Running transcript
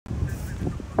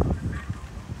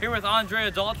Here with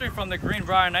Andrea Dalatri from the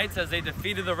Greenbrier Knights as they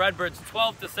defeated the Redbirds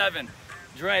 12-7.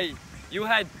 Dre, you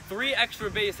had 3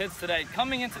 extra base hits today.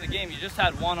 Coming into the game, you just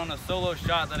had one on a solo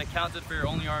shot that accounted for your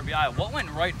only RBI. What went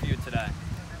right for you today?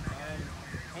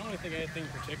 I don't really think anything in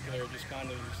particular, just kind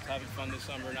of just having fun this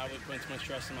summer, not really putting too much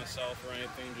stress on myself or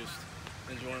anything, just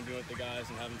enjoying being with the guys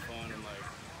and having fun, and like,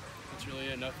 that's really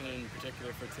it. Nothing in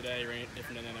particular for today or any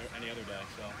different than any other day.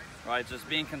 So. Right, just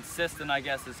being consistent, I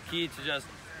guess, is key to just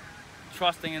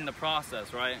trusting in the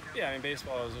process, right? Yeah, I mean,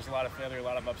 baseball is just a lot of failure, a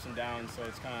lot of ups and downs, so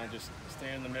it's kind of just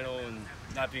staying in the middle and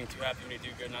not being too happy when you do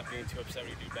good, not being too upset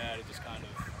when you do bad. It just kind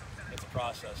of, it's a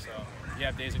process. So you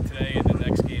have days like today, and the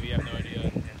next game you have no idea,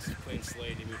 and it's clean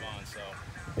slate, and you move on. So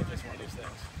it's just one of those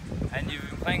things. And you've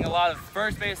been playing a lot of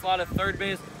first base, a lot of third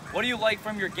base. What do you like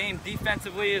from your game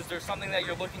defensively? Is there something that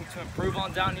you're looking to improve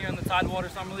on down here in the Tidewater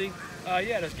Summer League?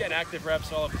 Yeah, just getting active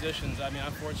reps at all the positions. I mean,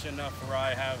 I'm fortunate enough where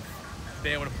I have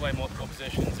been able to play multiple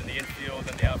positions in the infield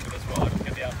and the outfield as well. I don't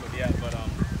get the outfield yet, but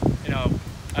you know,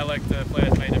 I like to play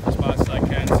as many different spots as I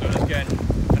can. So just getting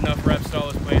enough reps at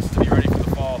all those places to be ready for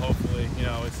the fall. Hopefully, you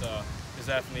know, it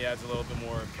definitely adds a little bit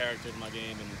more character to my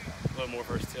game and a little more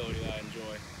versatility that I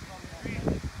enjoy.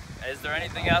 Is there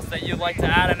anything else that you'd like to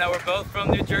add? I know we're both from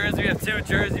New Jersey. We have 2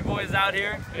 Jersey boys out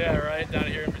here. Yeah, right, down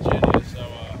here in Virginia. So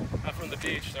I'm from the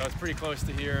beach, so it's pretty close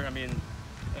to here. I mean,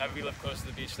 we live close to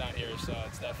the beach down here, so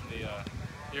it's definitely,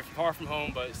 you're far from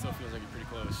home, but it still feels like you're pretty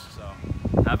close.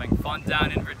 So having fun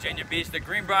down in Virginia Beach. The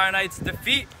Greenbrier Knights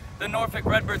defeat the Norfolk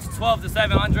Redbirds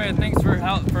 12-7. Andrea, thanks for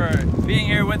being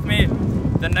here with me.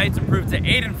 The Knights improved to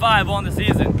 8-5 on the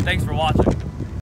season. Thanks for watching.